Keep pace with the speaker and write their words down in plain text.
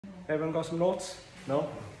Everyone got some notes? No?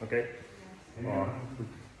 Okay. Oh.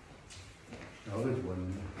 No, there's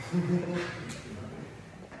one.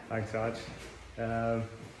 Thanks, Raj.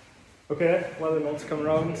 Okay, well, the notes come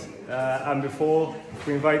around. And before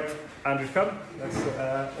we invite Andrew to come, let's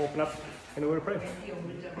open up in a word of prayer.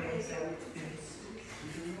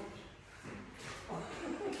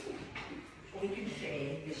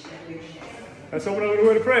 Let's open up in a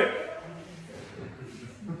word of prayer.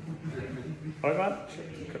 All right, man?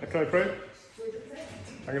 Can I pray?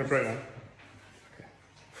 I'm going to pray now.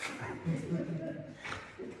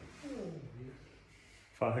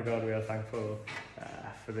 Father God, we are thankful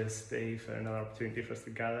for this day, for another opportunity for us to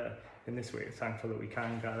gather in this way. We're thankful that we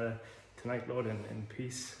can gather tonight, Lord, in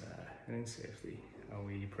peace and in safety. And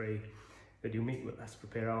we pray that you meet with us,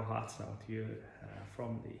 prepare our hearts now to you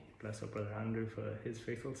from thee. Bless our brother Andrew for his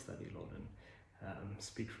faithful study, Lord, and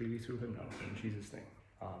speak freely through him now. In Jesus' name,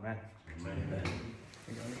 amen. Amen. Amen.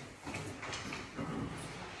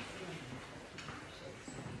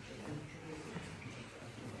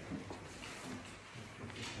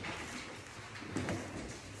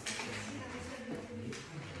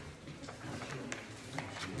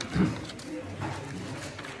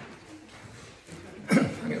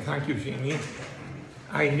 Thank you, Jamie.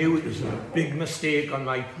 I knew it was a big mistake on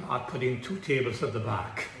my part putting 2 tables at the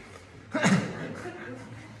back.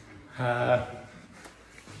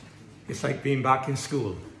 It's like being back in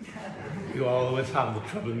school. You always have the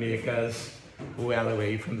troublemakers well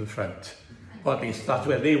away from the front. Or at least that's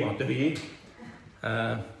where they want to be.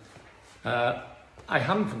 I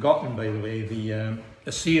haven't forgotten, by the way,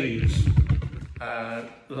 the series. The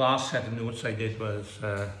last set of notes I did was,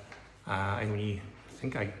 I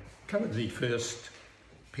think I covered the first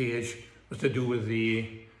page, was to do with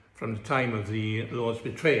from the time of the Lord's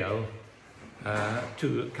betrayal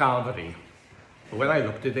to Calvary. But when I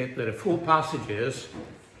looked at it, there are 4 passages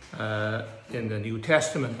in the New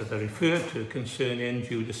Testament that are referred to concerning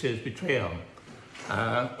Judas's betrayal.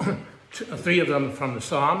 3 of them from the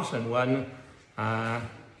Psalms, and 1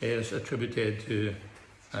 is attributed to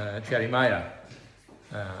Jeremiah.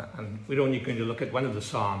 And we're only going to look at one of the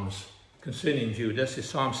Psalms concerning Judas, is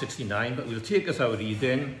Psalm 69, but we'll take as our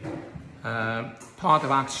reading part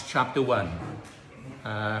of Acts chapter 1.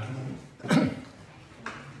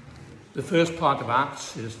 The first part of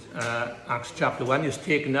Acts, Acts chapter 1, is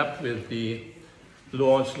taken up with the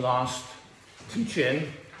Lord's last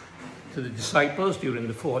teaching to the disciples during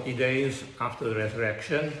the 40 days after the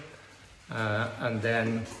resurrection. And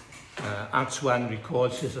then Acts 1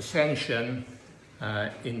 records his ascension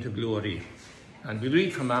into glory. And we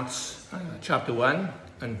read from Acts chapter 1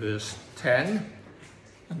 and verse 10,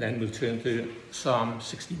 and then we'll turn to Psalm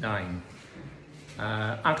 69.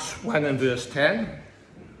 Acts 1 and verse 10.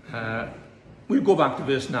 We'll go back to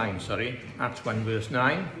verse 9, Acts 1 verse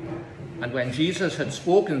 9. And when Jesus had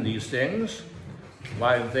spoken these things,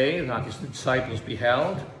 while they, that is the disciples,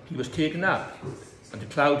 beheld, he was taken up, and the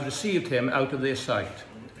cloud received him out of their sight.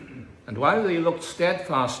 And while they looked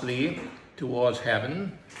steadfastly towards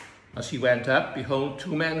heaven, as he went up, behold,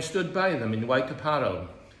 2 men stood by them in white apparel,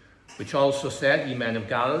 which also said, Ye men of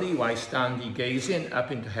Galilee, why stand ye gazing up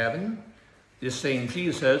into heaven? This same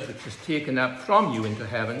Jesus, which is taken up from you into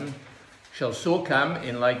heaven, shall so come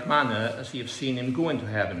in like manner as ye have seen him go into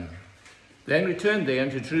heaven. Then returned they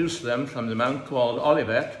unto Jerusalem from the mount called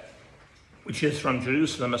Olivet, which is from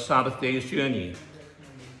Jerusalem a Sabbath day's journey.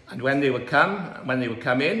 And when they were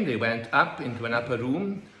come in, they went up into an upper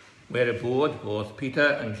room, where abode both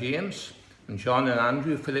Peter and James, and John and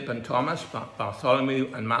Andrew, Philip and Thomas,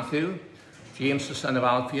 Bartholomew and Matthew, James the son of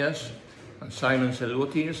Alphaeus, and Simon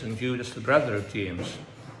Zelotes, and Judas the brother of James.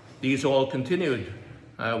 These all continued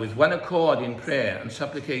with one accord in prayer and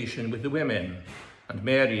supplication with the women, and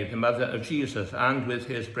Mary, the mother of Jesus, and with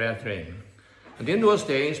his brethren. And in those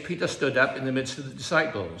days Peter stood up in the midst of the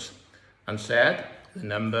disciples, and said, the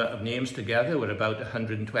number of names together were about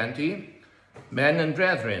 120, Men and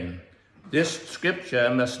brethren, this scripture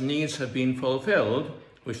must needs have been fulfilled,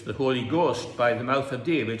 which the Holy Ghost by the mouth of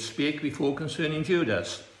David spake before concerning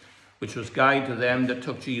Judas, which was guide to them that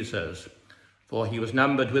took Jesus. For he was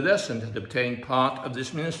numbered with us, and had obtained part of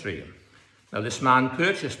this ministry. Now this man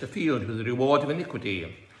purchased the field with the reward of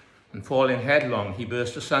iniquity, and falling headlong, he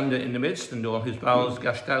burst asunder in the midst, and all his bowels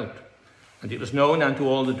gushed out. And it was known unto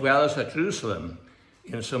all the dwellers at Jerusalem,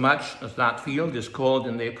 insomuch as that field is called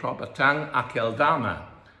in their proper tongue Akeldama,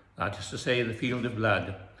 that is to say, the field of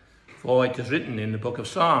blood. For it is written in the book of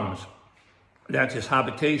Psalms, Let his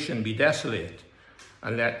habitation be desolate,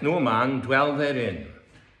 and let no man dwell therein,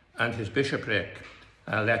 and his bishopric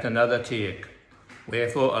let another take.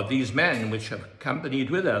 Wherefore of these men which have accompanied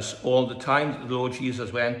with us all the time that the Lord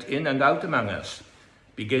Jesus went in and out among us,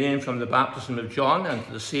 beginning from the baptism of John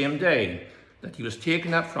unto the same day that he was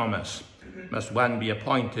taken up from us, must one be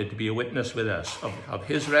appointed to be a witness with us of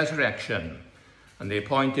his resurrection. And they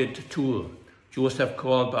appointed two, Joseph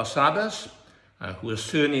called Barsabbas, who was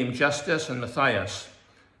surnamed Justus, and Matthias.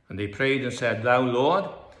 And they prayed and said, Thou, Lord,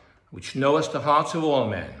 which knowest the hearts of all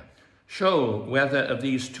men, show whether of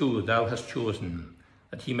these two thou hast chosen,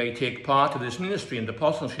 that he may take part of this ministry and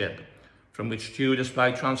apostleship, from which Judas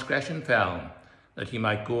by transgression fell, that he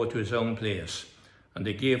might go to his own place. And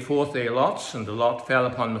they gave forth their lots, and the lot fell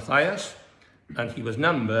upon Matthias, and he was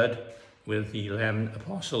numbered with the 11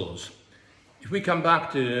 apostles. If we come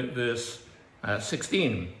back to verse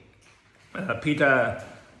 16, Peter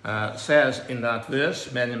says in that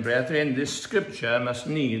verse, Men and brethren, this scripture must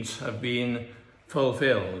needs have been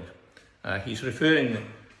fulfilled. He's referring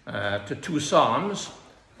to two psalms.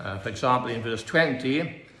 For example, in verse 20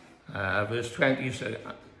 is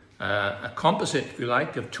a composite, if you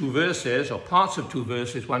like, of two verses, or parts of two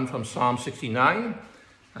verses, one from Psalm 69,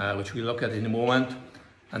 which we'll look at in a moment,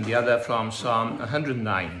 and the other from Psalm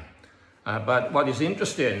 109. But what is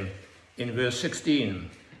interesting in verse 16,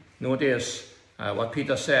 notice what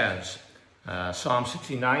Peter says. Psalm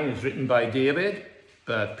 69 is written by David,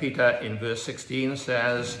 but Peter in verse 16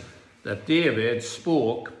 says that David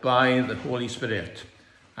spoke by the Holy Spirit.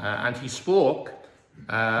 And he spoke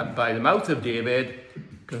by the mouth of David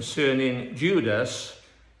concerning Judas,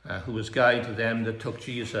 who was guide to them that took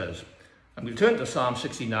Jesus. And we'll turn to Psalm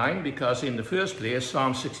 69 because in the first place,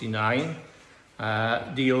 Psalm 69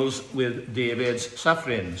 deals with David's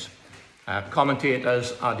sufferings.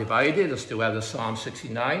 Commentators are divided as to whether Psalm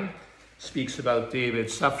 69 speaks about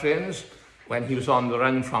David's sufferings when he was on the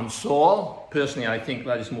run from Saul. Personally, I think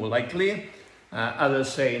that is more likely.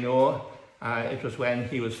 Others say no, it was when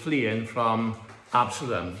he was fleeing from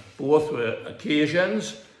Absalom. Both were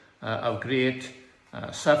occasions of great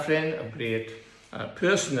suffering, of great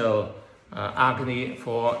personal agony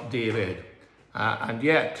for David. And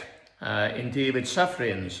yet, in David's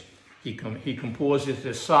sufferings, he composes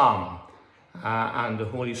this psalm, and the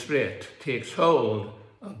Holy Spirit takes hold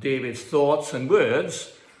of David's thoughts and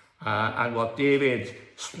words, and what David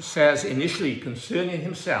says initially concerning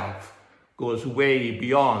himself goes way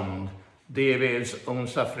beyond David's own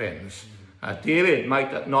sufferings. David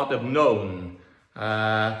might not have known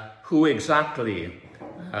who exactly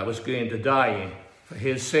was going to die for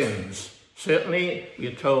his sins. Certainly, we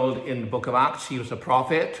are told in the book of Acts he was a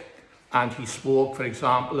prophet, and he spoke, for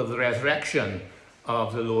example, of the resurrection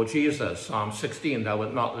of the Lord Jesus. Psalm 16, Thou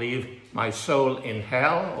wilt not leave my soul in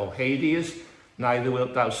hell or Hades, neither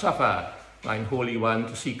wilt thou suffer thine Holy One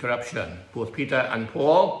to see corruption. Both Peter and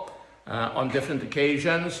Paul, on different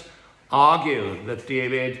occasions, argued that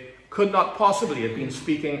David could not possibly have been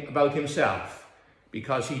speaking about himself,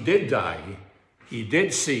 because he did die, he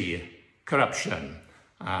did see corruption.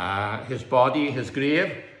 His body, his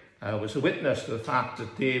grave, was a witness to the fact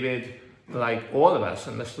that David, like all of us,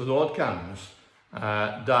 unless the Lord comes,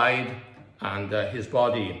 died, and his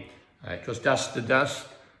body, it was dust to dust,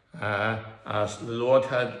 as the Lord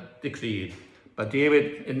had decreed. But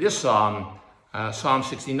David, in this psalm, Psalm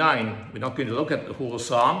 69, we're not going to look at the whole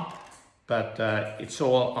psalm, but it's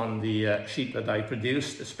all on the sheet that I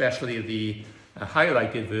produced, especially the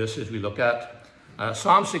highlighted verses we look at.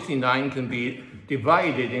 Psalm 69 can be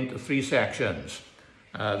divided into three sections.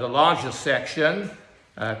 The largest section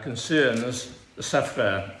concerns the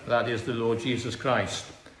sufferer, that is the Lord Jesus Christ.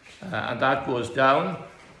 And that goes down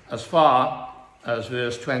as far as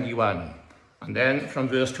verse 21. And then from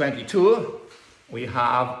verse 22, we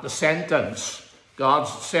have the sentence,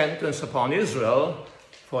 God's sentence upon Israel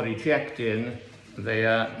for rejecting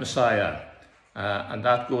their Messiah. And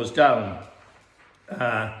that goes down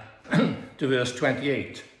to verse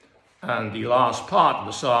 28. And the last part of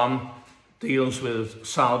the psalm deals with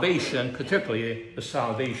salvation, particularly the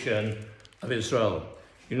salvation of Israel.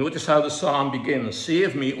 You notice how the psalm begins,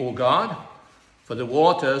 Save me, O God, for the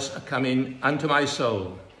waters are coming unto my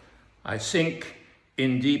soul. I sink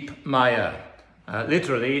in deep mire.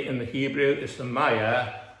 Literally, in the Hebrew, it's the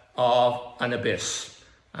mire of an abyss.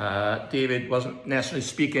 David wasn't necessarily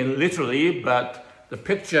speaking literally, but the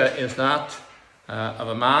picture is that of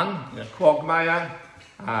a man in a quagmire.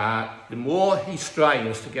 The more he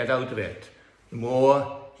strives to get out of it, the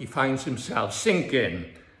more he finds himself sinking.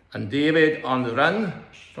 And David, on the run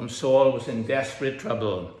from Saul, was in desperate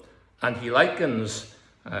trouble. And he likens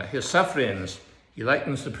his sufferings, he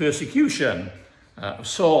likens the persecution of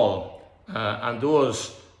Saul and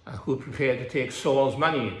those who prepared to take Saul's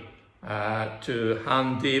money to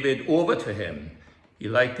hand David over to him. he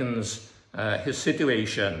likens his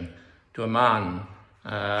situation to a man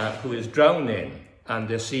who is drowning, and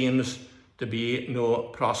there seems to be no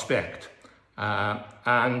prospect.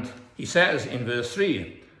 And he says in verse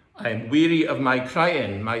 3, I am weary of my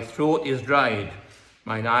crying, my throat is dried,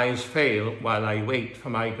 mine eyes fail while I wait for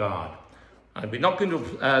my God. And we're not going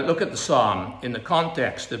to look at the psalm in the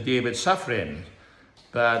context of David's suffering,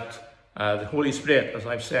 but the Holy Spirit, as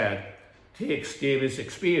I've said, takes David's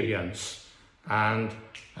experience, and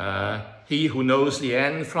he who knows the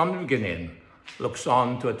end from the beginning looks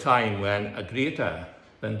on to a time when a greater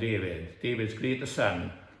than David, David's greater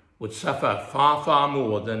son, would suffer far, far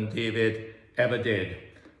more than David ever did.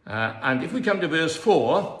 And if we come to verse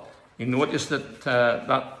 4, you notice that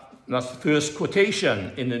that's the first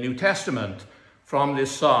quotation in the New Testament from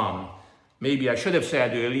this psalm. Maybe I should have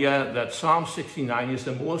said earlier that Psalm 69 is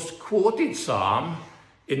the most quoted psalm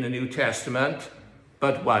in the New Testament,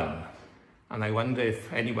 but one. And I wonder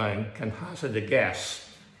if anyone can hazard a guess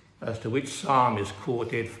as to which psalm is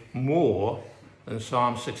quoted more than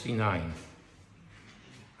Psalm 69.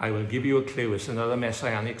 I will give you a clue. It's another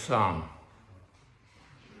messianic psalm.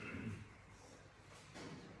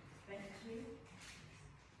 23.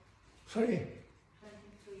 Sorry?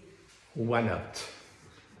 23. One out.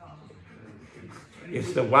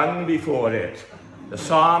 It's the one before it. The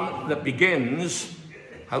psalm that begins,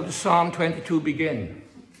 how does Psalm 22 begin?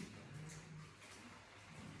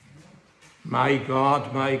 My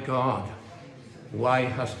God, why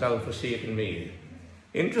hast thou forsaken me?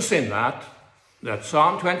 Interesting that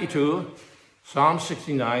Psalm 22, Psalm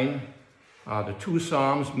 69 are the two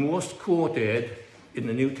psalms most quoted in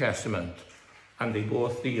the New Testament, and they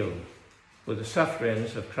both deal with the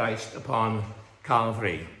sufferings of Christ upon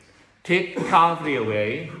Calvary. Take Calvary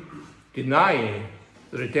away, deny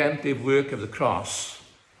the redemptive work of the cross,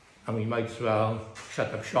 and we might as well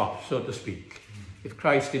shut up shop, so to speak. If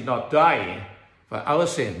Christ did not die for our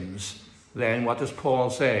sins, then what does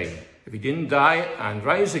Paul say? If he didn't die and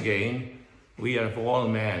rise again, we are of all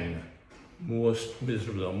men most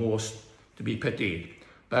miserable, most to be pitied.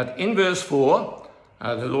 But in verse 4,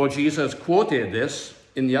 the Lord Jesus quoted this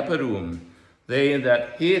in the upper room. They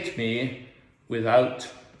that hate me without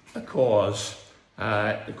a cause.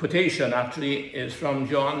 The quotation actually is from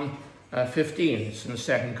John 15. It's in the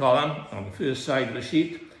second column on the first side of the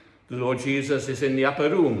sheet. The Lord Jesus is in the upper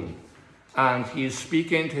room, and he's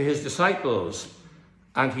speaking to his disciples,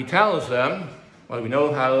 and he tells them, well, we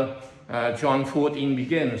know how John 14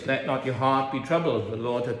 begins, let not your heart be troubled. The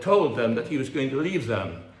Lord had told them that he was going to leave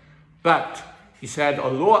them. But he said,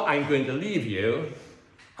 although I'm going to leave you,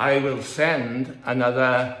 I will send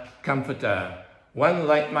another comforter, one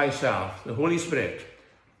like myself, the Holy Spirit,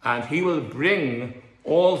 and he will bring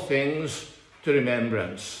all things to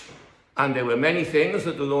remembrance. And there were many things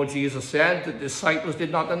that the Lord Jesus said that the disciples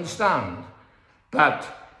did not understand. But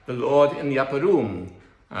the Lord in the upper room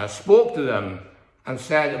spoke to them and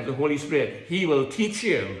said of the Holy Spirit, he will teach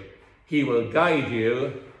you, he will guide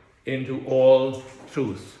you into all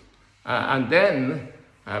truth. And then,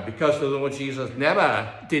 because the Lord Jesus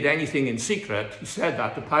never did anything in secret, he said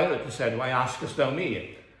that to Pilate. He said, why askest thou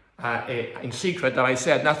me? In secret that I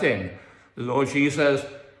said nothing. The Lord Jesus,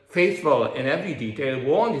 faithful in every detail,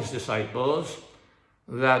 warned his disciples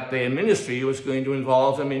that their ministry was going to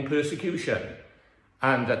involve them in persecution.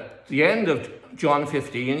 And at the end of John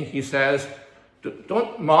 15, he says,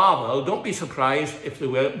 don't marvel, don't be surprised if the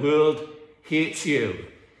world hates you.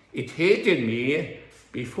 It hated me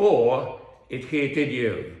before it hated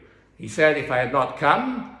you. He said, if I had not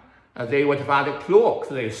come, they would have had a cloak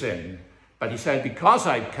for their sin. But he said, because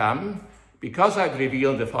I've come, because I've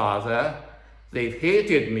revealed the Father, they've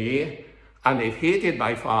hated me, and they've hated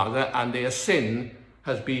my Father, and their sin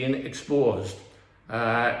has been exposed.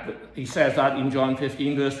 He says that in John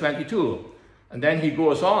 15, verse 22. And then he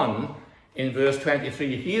goes on in verse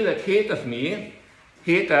 23, he that hateth me,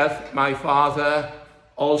 hateth my Father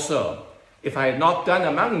also. If I had not done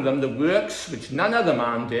among them the works which none other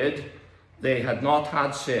man did, they had not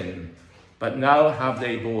had sin. But now have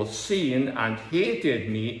they both seen and hated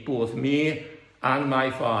me, both me and my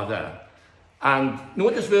Father. And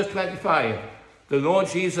notice verse 25. The Lord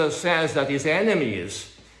Jesus says that his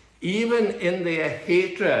enemies, even in their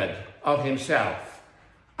hatred of himself,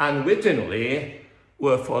 unwittingly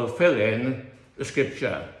were fulfilling the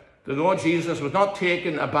scripture. The Lord Jesus was not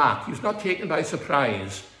taken aback. He was not taken by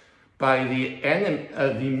surprise by the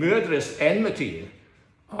murderous enmity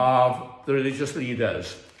of the religious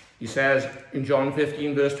leaders. He says in John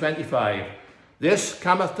 15, verse 25, this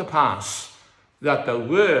cometh to pass, that the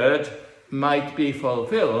word might be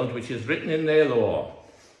fulfilled, which is written in their law.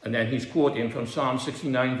 And then he's quoting from Psalm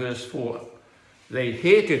 69, verse 4. They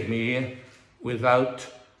hated me without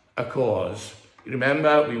a cause. You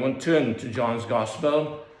remember, we won't turn to John's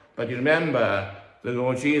Gospel, but you remember the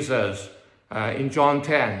Lord Jesus in John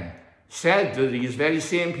 10 said to these very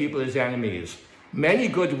same people, his enemies, "Many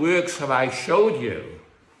good works have I showed you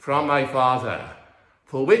from my Father.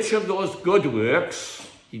 For which of those good works,"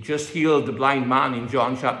 he just healed the blind man in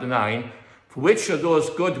John chapter 9, "for which of those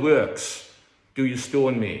good works do you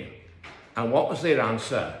stone me?" And what was their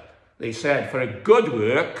answer? They said, "For a good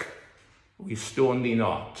work we stone thee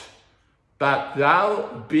not. But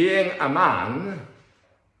thou, being a man,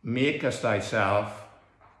 makest thyself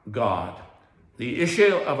God." The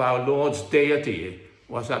issue of our Lord's deity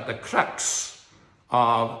was at the crux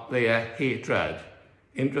of their hatred.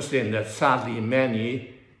 Interesting that sadly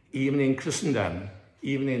many, even in Christendom,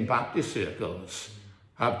 even in Baptist circles,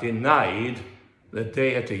 have denied the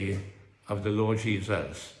deity of the Lord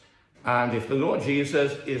Jesus. And if the Lord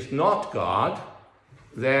Jesus is not God,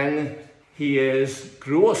 then he is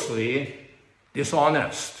grossly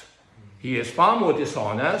dishonest. He is far more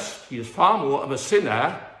dishonest, he is far more of a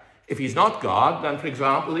sinner if he's not God than, for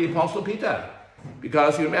example, the Apostle Peter.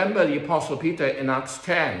 Because you remember the Apostle Peter in Acts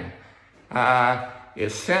 10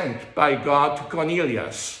 is sent by God to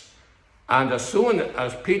Cornelius. And as soon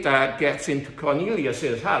as Peter gets into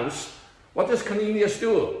Cornelius' house, what does Cornelius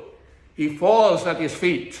do? He falls at his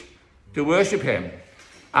feet to worship him.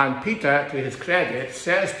 And Peter, to his credit,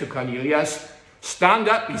 says to Cornelius, "Stand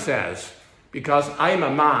up," he says, "because I'm a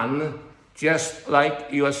man just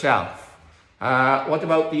like yourself." What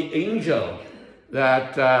about the angel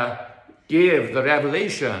that gave the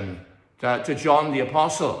revelation to John the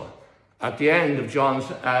Apostle? At the end of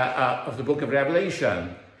of the book of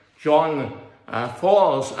Revelation, John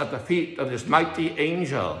falls at the feet of this mighty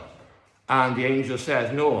angel, and the angel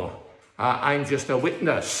says, "No, I'm just a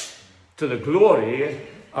witness to the glory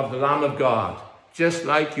of the Lamb of God, just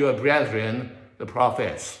like your brethren, the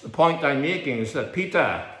prophets." The point I'm making is that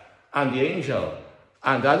Peter and the angel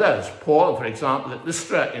and others, Paul, for example, at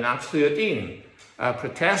Lystra in Acts 13,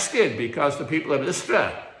 protested because the people of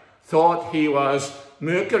Lystra thought he was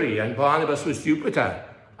Mercury and Barnabas was Jupiter,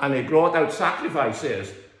 and they brought out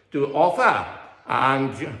sacrifices to offer.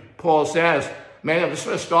 And Paul says, "Men of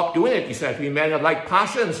Lystra, stop doing it." He said, "We men of like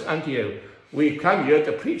passions unto you. We come here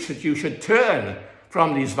to preach that you should turn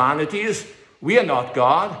from these vanities. We are not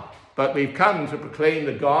God, but we've come to proclaim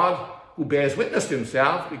the God who bears witness to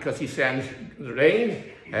himself, because he sends the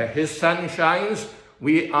rain, his sun shines,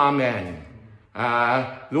 we are men."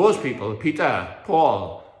 Those people, Peter,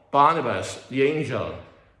 Paul, Barnabas, the angel,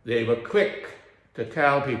 they were quick to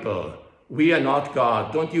tell people, "We are not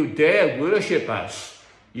God. Don't you dare worship us.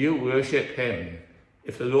 You worship him."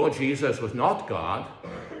 If the Lord Jesus was not God,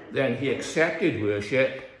 then he accepted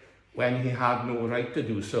worship when he had no right to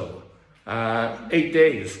do so. 8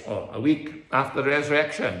 days or a week after the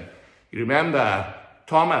resurrection, you remember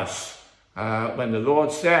Thomas, when the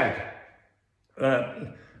Lord said,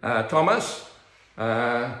 "Thomas,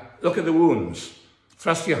 look at the wounds.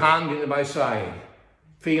 Thrust your hand into my side.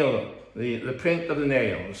 Feel the print of the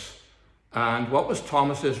nails." And what was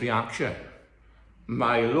Thomas's reaction?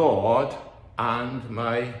 "My Lord and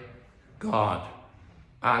my God."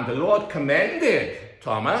 And the Lord commended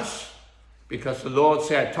Thomas, because the Lord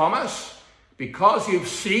said, "Thomas, because you've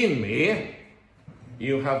seen me,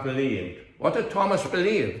 you have believed." What had Thomas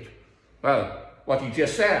believed? Well, what he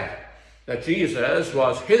just said, that Jesus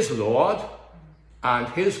was his Lord and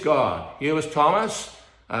his God. Here was Thomas,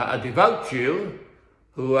 a devout Jew,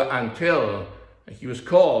 who until he was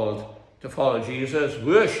called to follow Jesus,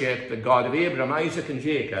 worshipped the God of Abraham, Isaac and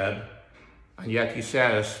Jacob, and yet he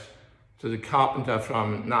says to the carpenter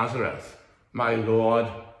from Nazareth, "My Lord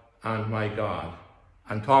and my God."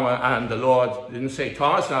 And the Lord didn't say,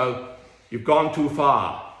 "Thomas, now you've gone too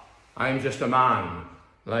far. I'm just a man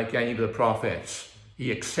like any of the prophets."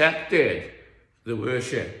 He accepted the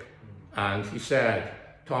worship, and he said,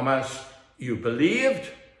 "Thomas, you believed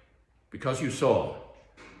because you saw.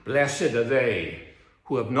 Blessed are they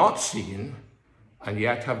who have not seen and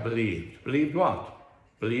yet have believed." Believed what?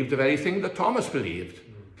 Believed the very thing that Thomas believed,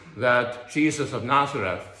 that Jesus of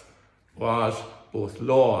Nazareth was both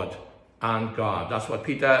Lord and God. That's what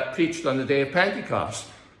Peter preached on the day of Pentecost.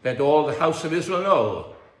 "Let all the house of Israel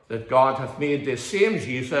know that God hath made this same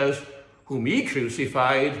Jesus, whom he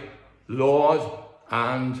crucified, Lord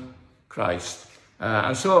and Christ."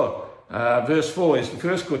 And so, verse 4 is the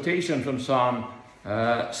first quotation from Psalm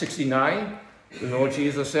 69. The Lord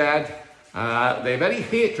Jesus said, their very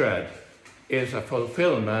hatred is a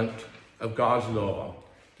fulfillment of God's law.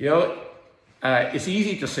 You know, it's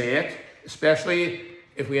easy to say it, especially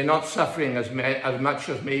if we are not suffering as much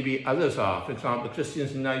as maybe others are, for example,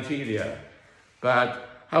 Christians in Nigeria. But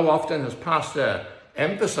how often has Pastor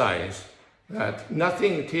emphasized that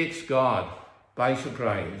nothing takes God by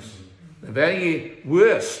surprise? The very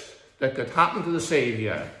worst that could happen to the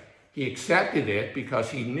Saviour, he accepted it because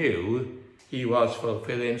he knew he was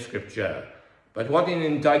fulfilling Scripture. But what an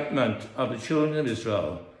indictment of the children of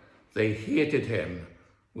Israel. They hated him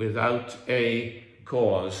without a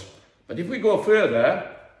cause. But if we go further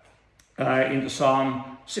into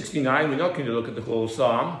Psalm 69, we're not going to look at the whole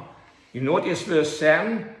psalm. You notice verse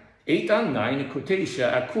 7, 8 and 9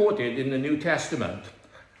 are quoted in the New Testament.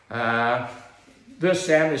 Verse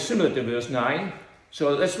 7 is similar to verse 9.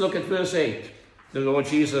 So let's look at verse 8. The Lord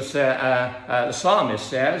Jesus, the psalmist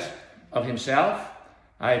says of himself,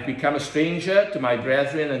 I have become a stranger to my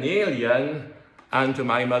brethren, an alien unto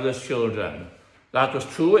my mother's children. That was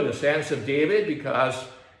true in the sense of David because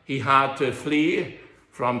he had to flee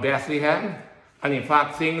from Bethlehem. And in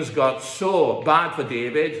fact, things got so bad for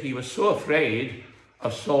David, he was so afraid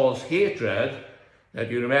of Saul's hatred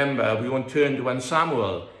that, you remember, we won't turn to 1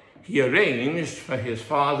 Samuel. He arranged for his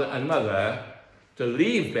father and mother to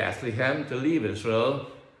leave Bethlehem, to leave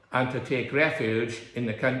Israel, and to take refuge in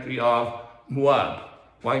the country of Moab.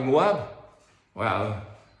 Why Moab? Well,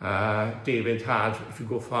 David had, if you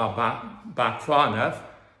go back far enough,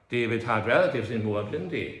 David had relatives in Moab,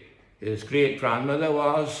 didn't he? His great-grandmother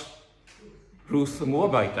was Ruth the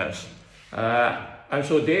Moabitess. And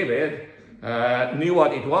so David knew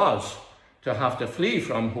what it was to have to flee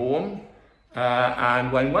from home.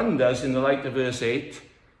 And one wonders, in the light of verse 8,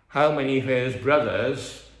 how many of his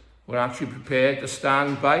brothers were actually prepared to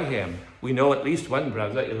stand by him. We know at least one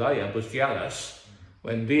brother, Eliab, was jealous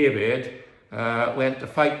when David went to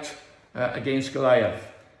fight against Goliath.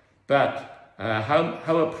 But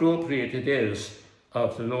how appropriate it is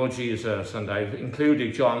of the Lord Jesus, and I've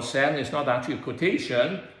included John 7. It's not actually a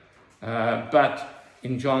quotation, but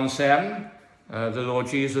in John 7, the Lord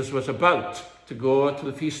Jesus was about to go to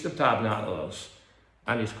the Feast of Tabernacles,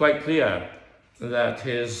 and it's quite clear that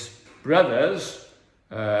his brothers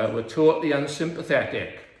were totally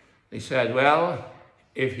unsympathetic. They said, well,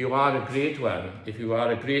 if you are a great one, if you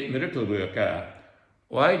are a great miracle worker,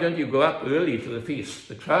 why don't you go up early to the feast?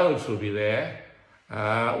 The crowds will be there.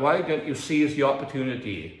 Why don't you seize the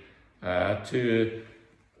opportunity to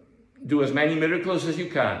do as many miracles as you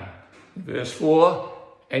can? Verse 4,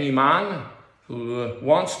 any man who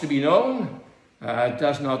wants to be known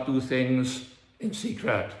does not do things in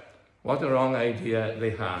secret. What a wrong idea they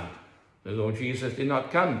had. The Lord Jesus did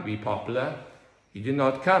not come to be popular. He did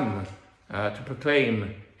not come to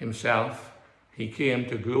proclaim himself. He came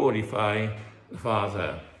to glorify the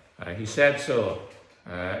Father. He said so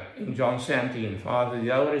in John 17, Father,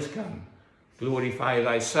 the hour is come. Glorify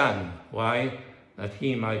thy Son. Why? That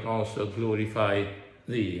he might also glorify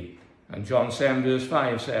thee. And John 7 verse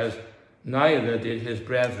 5 says, neither did his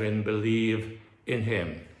brethren believe in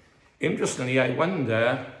him. Interestingly, I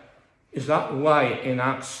wonder, is that why in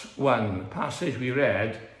Acts 1, the passage we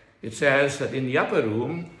read, it says that in the upper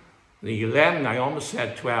room, the 11, I almost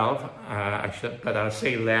said 12, but I'll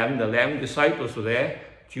say 11, the 11 disciples were there.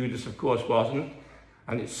 Judas, of course, wasn't.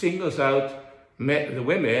 And it singles out the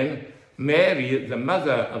women, Mary, the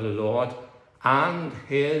mother of the Lord, and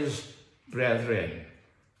his brethren.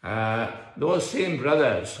 Those same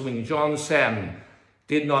brothers who in John 7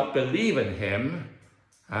 did not believe in him,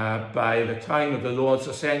 by the time of the Lord's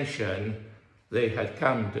ascension, they had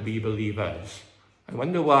come to be believers. I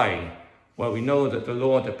wonder why. Well, we know that the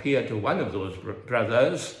Lord appeared to one of those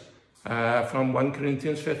brothers from 1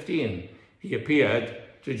 Corinthians 15. He appeared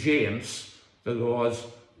to James, the Lord's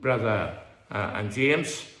brother. And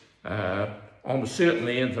James, almost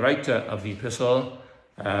certainly the writer of the epistle,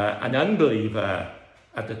 an unbeliever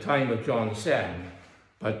at the time of John 7.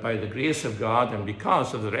 But by the grace of God and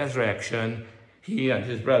because of the resurrection, he and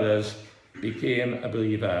his brothers became a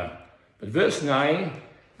believer. But verse 9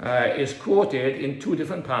 is quoted in two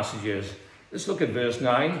different passages. Let's look at verse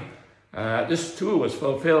 9. This too was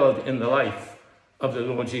fulfilled in the life of the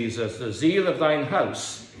Lord Jesus. The zeal of thine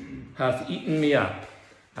house hath eaten me up.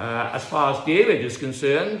 As far as David is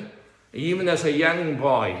concerned, even as a young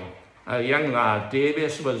boy, a young lad,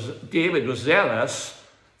 David was zealous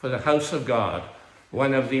for the house of God.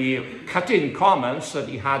 One of the cutting comments that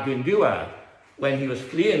he had to endure when he was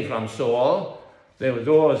fleeing from Saul, there were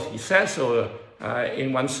those, he says so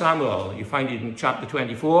in 1 Samuel, you find it in chapter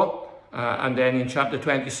 24, and then in chapter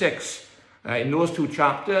 26. In those two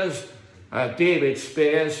chapters, David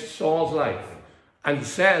spares Saul's life. And he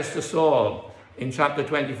says to Saul in chapter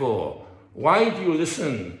 24, why do you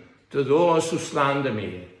listen to those who slander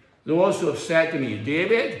me? those who have said to me,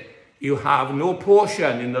 David, you have no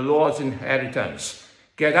portion in the Lord's inheritance.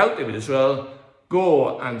 Get out of Israel,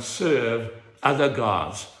 go and serve other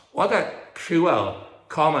gods. What a cruel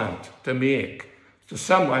comment to make to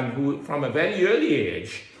someone who, from a very early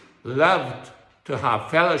age, loved to have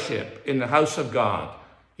fellowship in the house of God.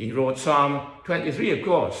 He wrote Psalm 23, of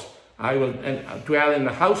course. I will dwell in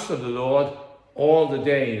the house of the Lord all the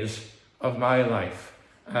days of my life.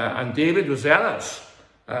 And David was zealous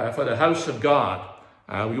for the house of God.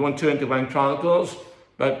 We won't turn to 1 Chronicles,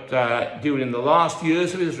 but during the last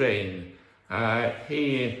years of his reign,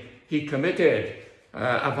 he committed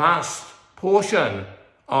a vast portion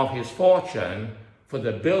of his fortune for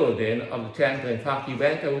the building of the temple. In fact, he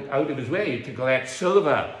went out of his way to collect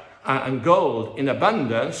silver and gold in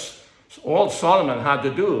abundance. So all Solomon had to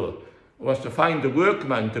do was to find the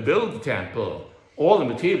workmen to build the temple. All the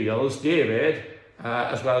materials David,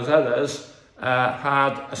 as well as others,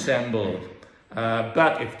 had assembled.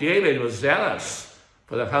 But if David was zealous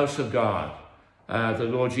for the house of God, the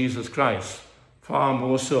Lord Jesus Christ, far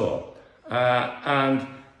more so.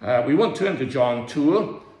 We won't turn to John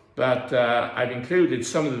 2, but I've included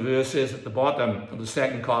some of the verses at the bottom of the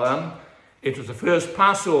second column. It was the first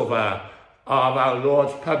Passover of our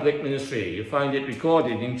Lord's public ministry. You find it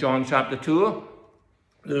recorded in John chapter 2.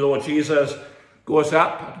 The Lord Jesus goes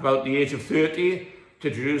up at about the age of 30 to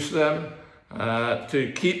Jerusalem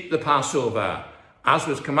to keep the Passover, as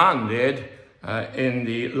was commanded in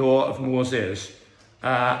the law of Moses.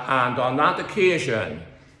 And on that occasion,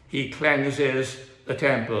 he cleanses the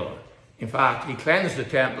temple. In fact, he cleansed the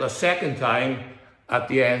temple a second time at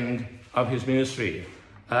the end of his ministry.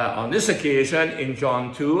 On this occasion, in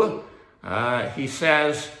John 2, he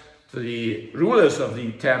says to the rulers of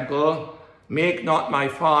the temple, "Make not my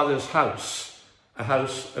Father's house a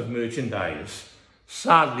house of merchandise."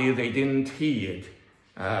 Sadly, they didn't heed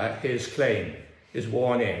his claim, his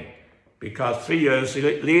warning, because 3 years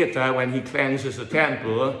later, when he cleanses the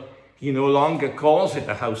temple, he no longer calls it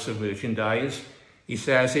a house of merchandise. He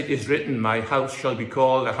says, "It is written, my house shall be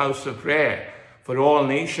called a house of prayer for all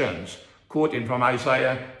nations," quoting from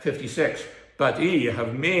Isaiah 56. "But ye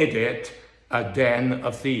have made it a den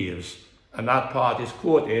of thieves." And that part is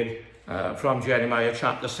quoted from Jeremiah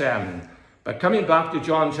chapter 7. But coming back to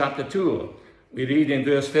John chapter 2, we read in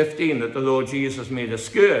verse 15 that the Lord Jesus made a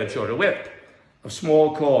scourge or a whip of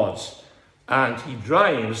small cords, and he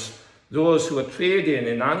drives those who are trading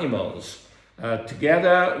in animals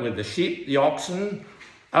together with the sheep, the oxen,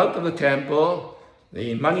 out of the temple.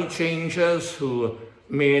 The money changers who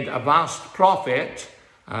made a vast profit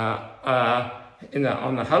on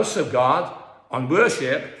the house of God, on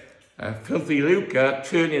worship, filthy lucre,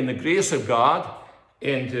 turning the grace of God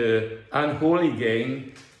into unholy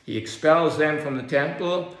gain. He expels them from the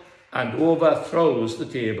temple and overthrows the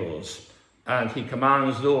tables. And he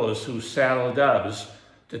commands those who sell doves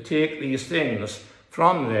to take these things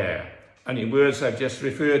from there. And in words I've just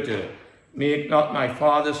referred to, "Make not my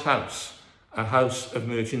Father's house a house of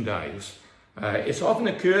merchandise." It's often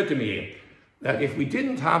occurred to me that if we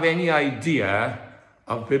didn't have any idea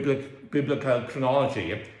of biblical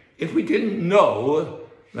chronology, if we didn't know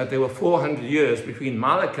that there were 400 years between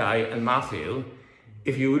Malachi and Matthew,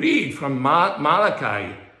 if you read from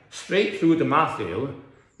Malachi straight through to Matthew,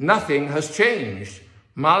 nothing has changed.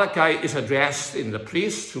 Malachi is addressed in the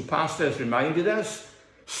priests who pastors reminded us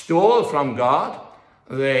stole from God.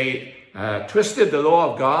 They twisted the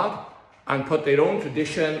law of God and put their own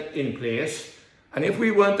tradition in place. And if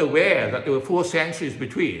we weren't aware that there were 4 centuries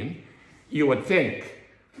between, you would think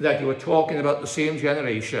that you were talking about the same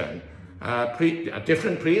generation,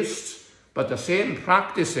 different priests, but the same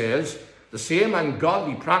practices, the same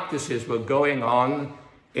ungodly practices were going on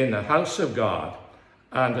in the house of God.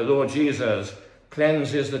 And the Lord Jesus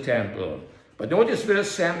cleanses the temple. But notice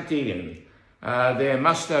verse 17. There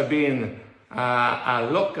must have been a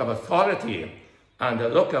look of authority and a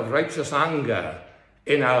look of righteous anger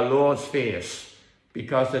in our Lord's face,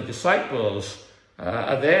 because the disciples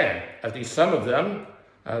are there, at least some of them.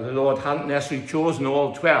 The Lord hadn't necessarily chosen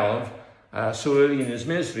all 12 so early in his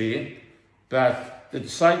ministry, but the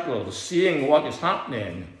disciples, seeing what is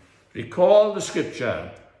happening, recall the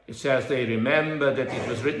scripture. It says they remember that it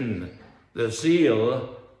was written, "The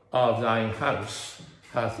zeal of thine house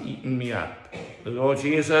hath eaten me up." The Lord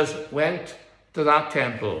Jesus went to that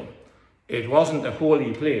temple. It wasn't a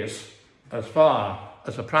holy place as far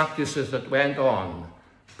as the practices that went on,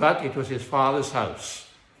 but it was his Father's house.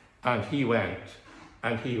 And he went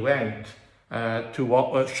to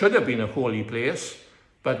what should have been a holy place,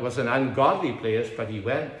 but was an ungodly place, but he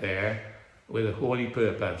went there with a holy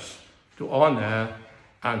purpose, to honor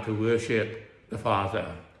and to worship the Father.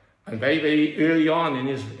 And very, very early on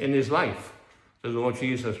in his life, the Lord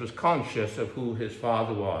Jesus was conscious of who his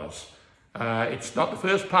Father was. It's not the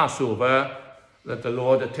first Passover that the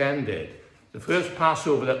Lord attended. The first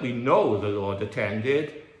Passover that we know the Lord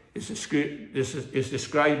attended is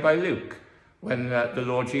described by Luke, when the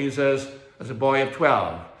Lord Jesus, as a boy of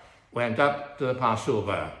 12, went up to the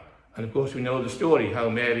Passover. And of course we know the story, how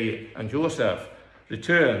Mary and Joseph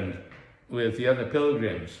returned with the other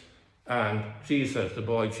pilgrims, and Jesus, the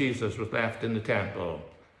boy Jesus, was left in the temple.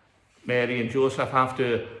 Mary and Joseph have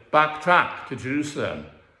to backtrack to Jerusalem,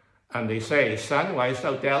 and they say, "Son, why hast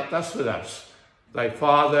thou dealt thus with us? Thy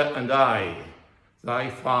father and I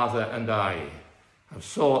have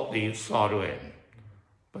sought thee sorrowing."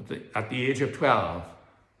 But at the age of 12,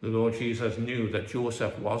 the Lord Jesus knew that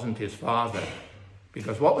Joseph wasn't his father.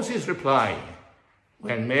 Because what was his reply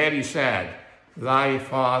when Mary said, "Thy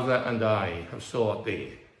father and I have sought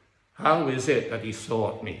thee"? How is it that he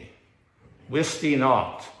sought me? "Wist he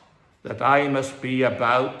not that I must be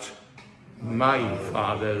about my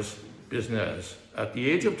Father's business?" At the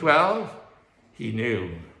age of 12, he knew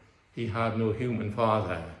he had no human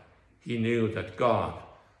father. He knew that God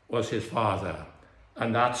was his Father.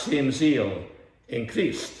 And that same zeal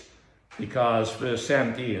increased, because verse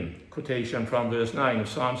 17, quotation from verse 9 of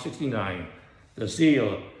Psalm 69, "The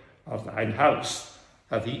zeal of thine house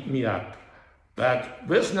hath eaten me up." But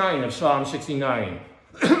verse 9 of Psalm 69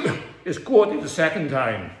 is quoted the second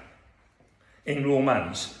time in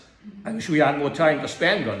Romans. I wish we had more time to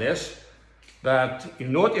spend on this, but you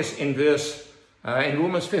notice in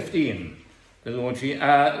Romans 15,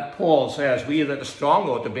 Paul says, "We that are strong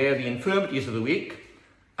ought to bear the infirmities of the weak,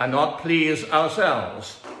 and not please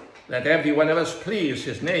ourselves. Let every one of us please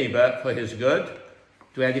his neighbour for his good,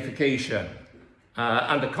 to edification."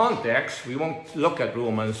 And the context, we won't look at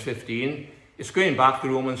Romans 15, it's going back to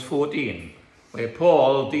Romans 14, where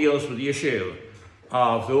Paul deals with the issue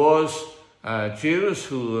of those Jews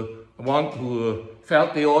who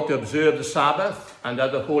felt they ought to observe the Sabbath and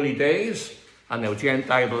other holy days, and there were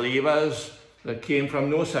Gentile believers that came from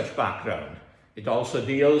no such background. It also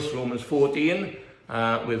deals, Romans 14,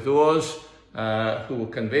 with those who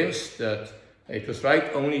were convinced that it was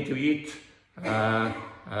right only to eat,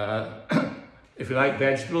 if you like,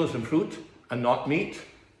 vegetables and fruit and not meat.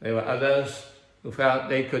 There were others who felt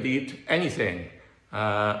they could eat anything,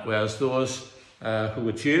 whereas those who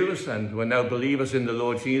were Jews and were now believers in the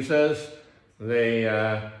Lord Jesus, they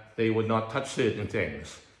would not touch certain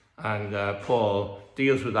things. And Paul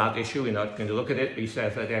deals with that issue. We're not going to look at it, but he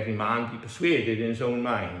says, "Let every man be persuaded in his own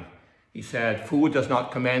mind." He said, "Food does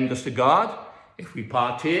not commend us to God. If we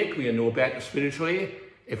partake, we are no better spiritually.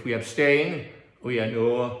 If we abstain, we are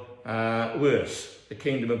no worse. The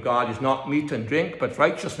kingdom of God is not meat and drink, but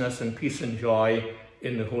righteousness and peace and joy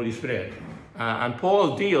in the Holy Spirit." And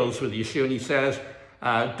Paul deals with the issue, and he says,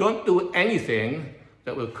 don't do anything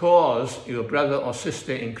that will cause your brother or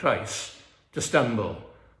sister in Christ to stumble.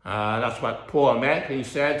 That's what Paul meant when he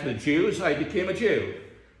said to the Jews, "I became a Jew."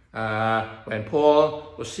 When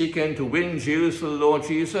Paul was seeking to win Jews for the Lord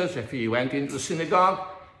Jesus, if he went into the synagogue,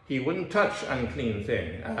 he wouldn't touch unclean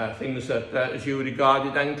things that a Jew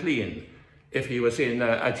regarded unclean. If he was in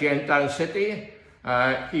a Gentile city,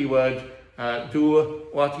 he would do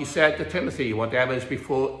what he said to Timothy: "Whatever is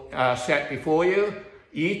set before you,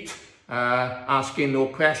 eat, asking no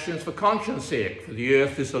questions for conscience sake, for the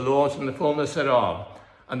earth is the Lord's and the fullness thereof."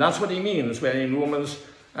 And that's what he means when in Romans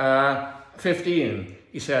 15,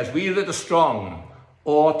 he says, "We that are strong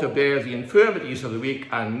ought to bear the infirmities of the weak,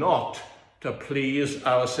 and not to please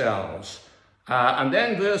ourselves." And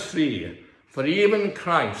then verse 3, "For even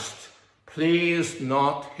Christ pleased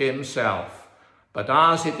not himself, but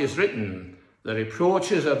as it is written, the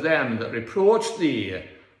reproaches of them that reproached thee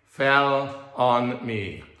fell on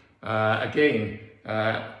me." Again,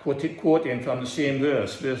 quoting from the same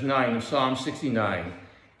verse 9 of Psalm 69,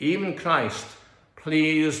 "Even Christ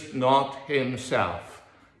pleased not himself."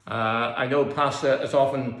 I know Pastor has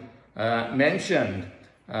often mentioned,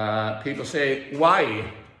 people say, why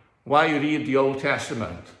read the Old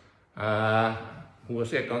Testament? Who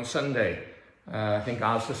was it on Sunday? I think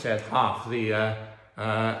Alistair said half the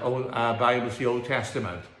Bible is the Old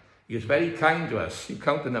Testament. He was very kind to us. You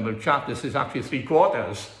count the number of chapters, it's actually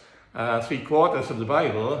 3/4. 3/4 of the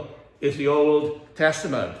Bible is the Old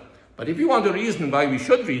Testament. But if you want a reason why we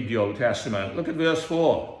should read the Old Testament, look at verse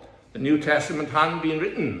 4. The New Testament hadn't been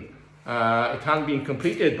written. It hadn't been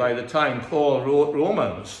completed by the time Paul wrote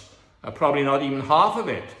Romans. Probably not even half of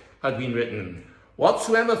it had been written.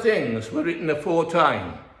 "Whatsoever things were written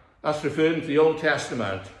aforetime," that's referring to the Old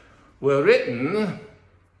Testament, "were written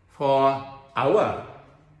for our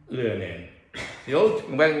learning."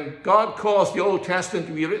 When God caused the Old Testament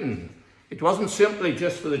to be written, it wasn't simply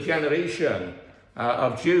just for the generation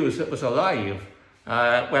of Jews that was alive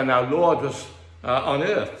when our Lord was on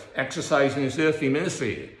earth, exercising his earthly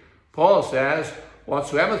ministry. Paul says,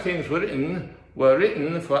 whatsoever things were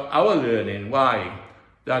written for our learning. Why?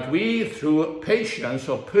 That we, through patience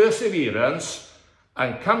or perseverance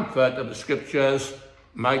and comfort of the Scriptures,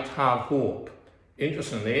 might have hope.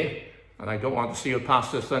 Interestingly, and I don't want to steal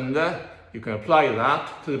Pastor thunder, you can apply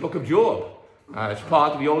that to the book of Job. It's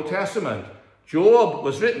part of the Old Testament. Job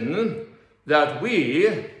was written that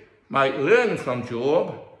we might learn from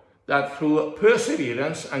Job that through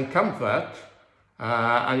perseverance and comfort,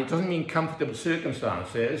 and it doesn't mean comfortable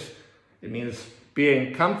circumstances, it means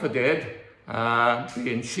being comforted,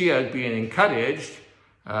 being cheered, being encouraged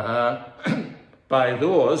by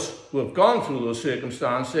those who have gone through those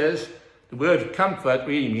circumstances. The word comfort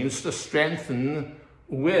really means to strengthen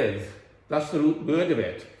with. That's the root word of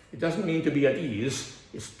it. It doesn't mean to be at ease.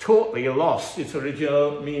 It's totally lost its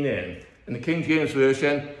original meaning. In the King James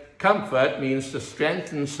Version, comfort means to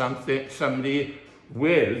strengthen somebody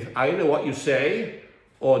with either what you say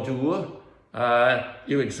or do.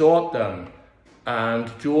 You exhort them.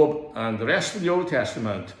 And Job and the rest of the Old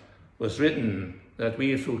Testament was written that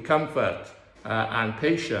we, through comfort and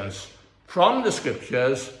patience from the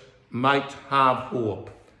Scriptures, might have hope.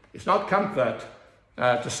 It's not comfort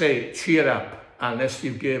to say, cheer up, unless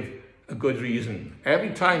you give a good reason.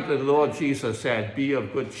 Every time that the Lord Jesus said, be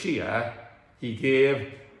of good cheer, he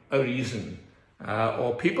gave a reason.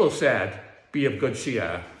 Or people said, be of good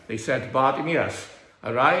cheer. They said to Bartimaeus,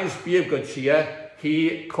 arise, be of good cheer,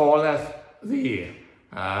 he calleth thee.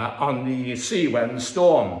 On the sea when the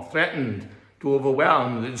storm threatened to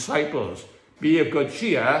overwhelm the disciples, be of good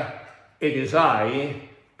cheer, it is I,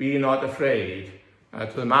 be not afraid.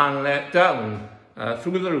 To the man let down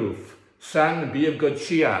through the roof, son, be of good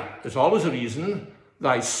cheer. There's always a reason.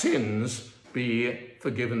 Thy sins be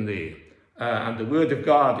forgiven thee. And the word of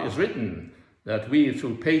God is written that we,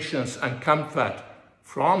 through patience and comfort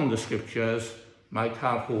from the Scriptures, might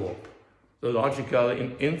have hope. The logical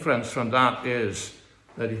inference from that is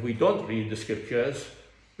that if we don't read the Scriptures,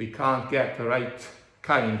 we can't get the right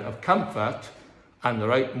kind of comfort and the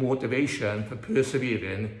right motivation for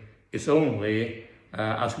persevering. It's only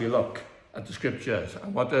as we look at the Scriptures.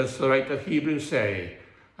 And what does the writer of Hebrews say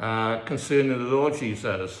concerning the Lord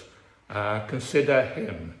Jesus? Consider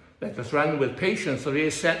him. Let us run with patience the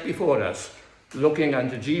race set before us, looking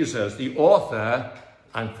unto Jesus, the author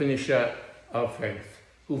and finisher of faith,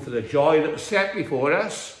 who for the joy that was set before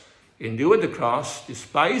us endured the cross,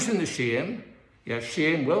 despising the shame. Yes,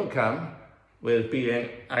 shame will come with being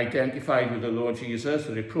identified with the Lord Jesus.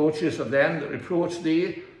 The reproaches of them that reproached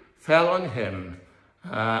thee fell on him.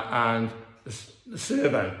 And the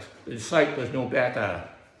servant, the disciple, is no better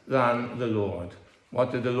than the Lord.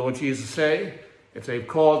 What did the Lord Jesus say? If they've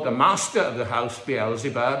called the master of the house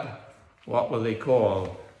Beelzebub, what will they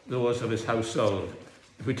call those of his household?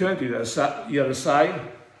 If we turn to the other side,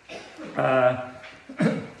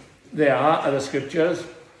 there are other scriptures,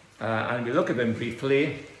 and we look at them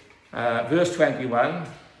briefly. Verse 21,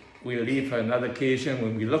 we'll leave for another occasion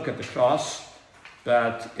when we look at the cross,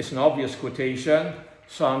 but it's an obvious quotation.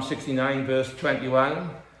 Psalm 69, verse 21,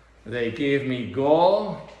 they gave me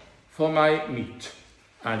gall for my meat,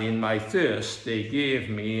 and in my thirst they gave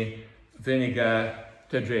me vinegar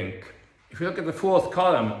to drink. If you look at the fourth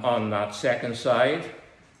column on that second side,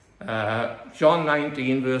 John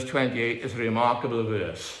 19, verse 28 is a remarkable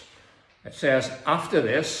verse. It says, after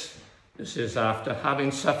this is after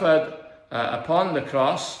having suffered upon the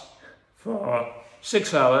cross for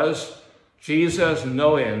 6 hours, Jesus,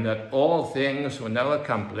 knowing that all things were now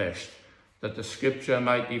accomplished, that the scripture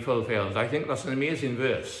might be fulfilled. I think that's an amazing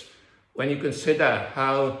verse. When you consider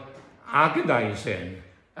how agonizing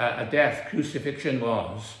a death crucifixion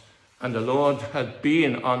was, and the Lord had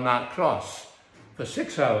been on that cross for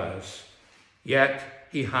 6 hours, yet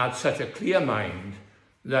he had such a clear mind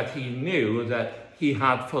that he knew that he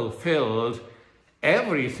had fulfilled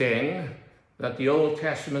everything that the Old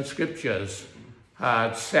Testament scriptures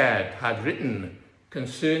had said, had written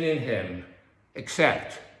concerning him,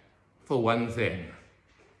 except for one thing.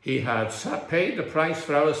 He had paid the price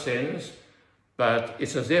for our sins, but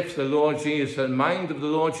it's as if the Lord Jesus, the mind of the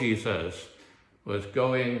Lord Jesus, was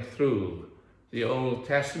going through the Old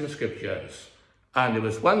Testament scriptures, and there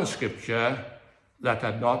was one scripture that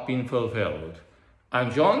had not been fulfilled.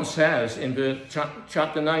 And John says in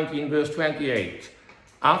chapter 19, verse 28,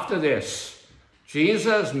 after this,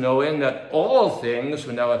 Jesus, knowing that all things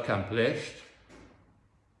were now accomplished,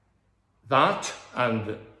 that,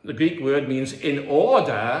 and the Greek word means in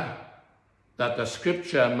order that the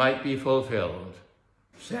scripture might be fulfilled,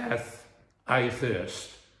 saith, I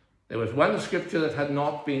thirst. There was one scripture that had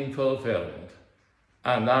not been fulfilled,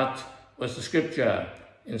 and that was the scripture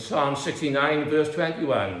in Psalm 69, verse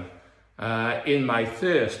 21. In my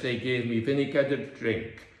thirst they gave me vinegar to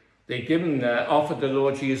drink. They offered the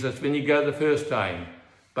Lord Jesus vinegar the first time,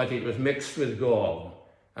 but it was mixed with gall.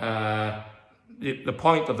 The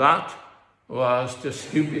point of that was to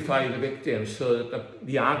stupefy the victim so that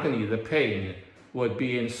the agony, the pain, would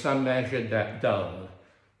be in some measure dulled.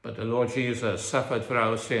 But the Lord Jesus suffered for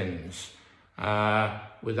our sins.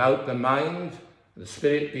 Without the mind, the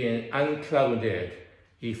spirit being unclouded,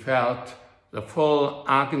 he felt the full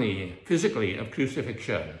agony, physically, of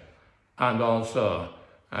crucifixion. And also,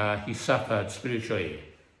 he suffered spiritually.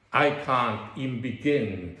 I can't even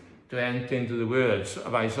begin to enter into the words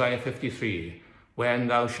of Isaiah 53, when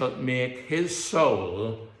thou shalt make his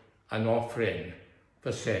soul an offering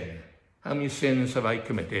for sin. How many sins have I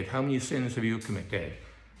committed? How many sins have you committed?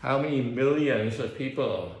 How many millions of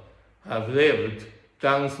people have lived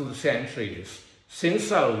down through the centuries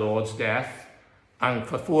since our Lord's death and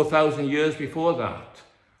for 4,000 years before that?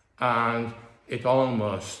 And it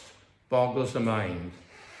almost boggles the mind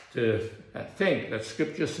to think that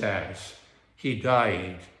Scripture says he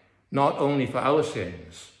died not only for our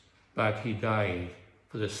sins, but he died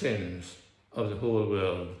for the sins of the whole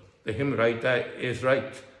world. The hymn writer is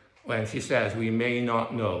right when she says, we may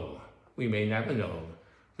not know, we may never know,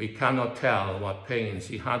 we cannot tell what pains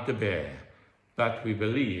he had to bear, but we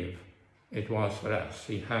believe it was for us.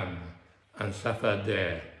 He hung and suffered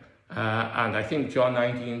there. And I think John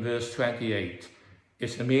 19, verse 28,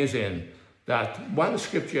 it's amazing that one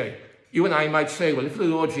scripture, you and I might say, well, if the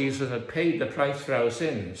Lord Jesus had paid the price for our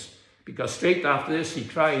sins, because straight after this he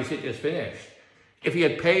cries, it is finished. If he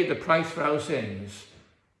had paid the price for our sins,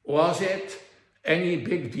 was it any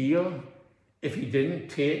big deal if he didn't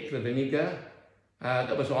take the vinegar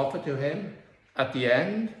that was offered to him at the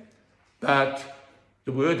end? But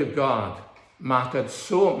the word of God mattered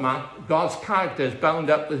so much. God's character is bound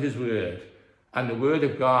up with his word, and the word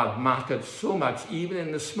of God mattered so much, even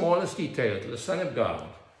in the smallest detail, to the Son of God,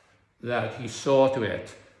 that he saw to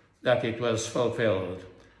it that it was fulfilled.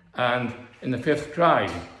 And in the fifth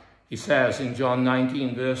cry, he says in John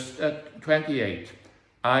 19, verse 28,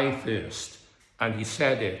 I thirst. And he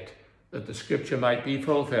said it, that the scripture might be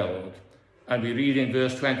fulfilled. And we read in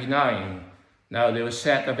verse 29, now there was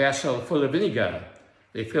set a vessel full of vinegar.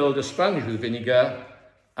 They filled a sponge with vinegar,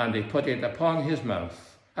 and they put it upon his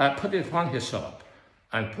mouth, put it upon his hyssop,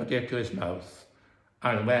 and put it to his mouth.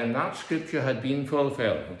 And when that scripture had been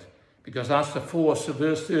fulfilled, because that's the force of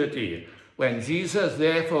verse 30, when Jesus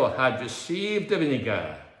therefore had received the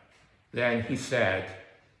vinegar, then he said,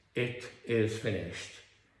 it is finished.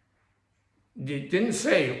 It didn't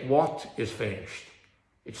say what is finished.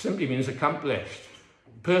 It simply means accomplished.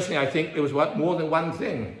 Personally, I think there was more than one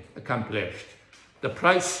thing accomplished. The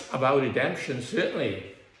price of our redemption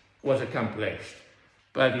certainly was accomplished.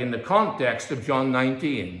 But in the context of John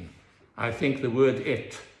 19, I think the word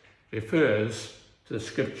it refers to the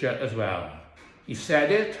scripture as well. He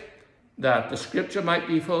said it, that the scripture might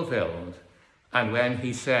be fulfilled. And when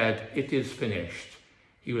he said, it is finished,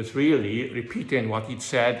 he was really repeating what he'd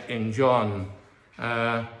said in John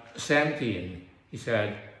 17. He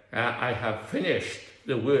said, I have finished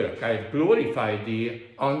the work. I have glorified thee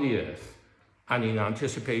on the earth. And in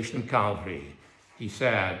anticipation of Calvary, he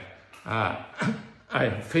said, I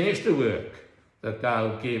have finished the work that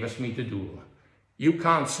thou gavest me to do. You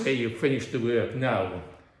can't say you've finished the work now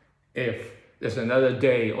if there's another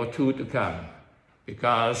day or two to come,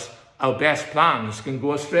 because our best plans can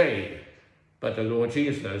go astray. But the Lord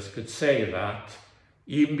Jesus could say that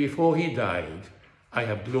even before he died, I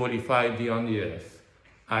have glorified thee on the earth.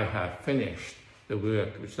 I have finished the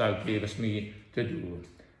work which thou gavest me to do.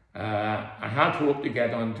 I had hoped to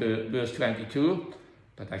get on to verse 22,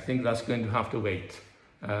 but I think that's going to have to wait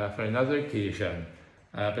for another occasion.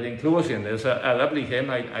 But in closing, there's a lovely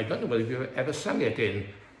hymn. I don't know whether you've ever sung it in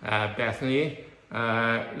Bethany.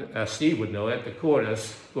 Steve would know it. The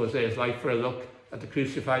chorus goes, there's life for a look at the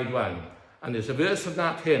crucified one. And there's a verse of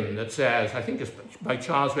that hymn that says, I think it's by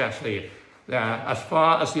Charles Wesley, as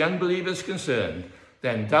far as the unbeliever is concerned,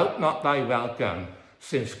 then doubt not thy welcome,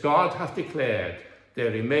 since God hath declared there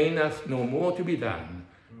remaineth no more to be done,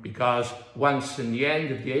 because once in the end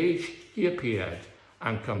of the age he appeared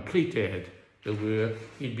and completed the work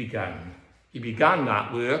he'd begun. He began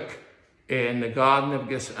that work in the Garden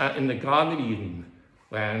of Eden,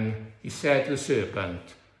 when he said to the serpent,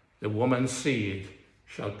 the woman's seed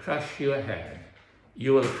shall crush your head,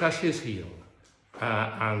 you will crush his heel,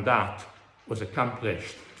 and that was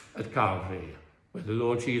accomplished at Calvary, where the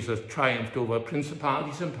Lord Jesus triumphed over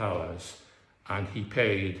principalities and powers, and he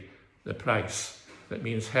paid the price. That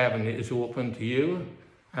means heaven is open to you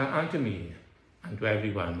and to me and to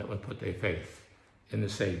everyone that will put their faith in the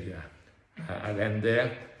Saviour. I'll end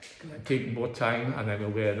there. I'm taking more time, and I'm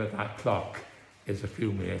aware that that clock is a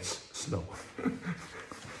few minutes slow.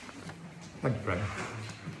 Thank you, Brian.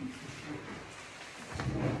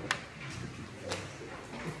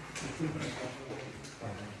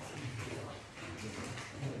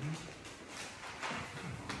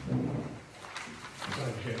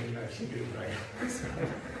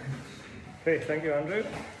 Okay, thank you, Andrew.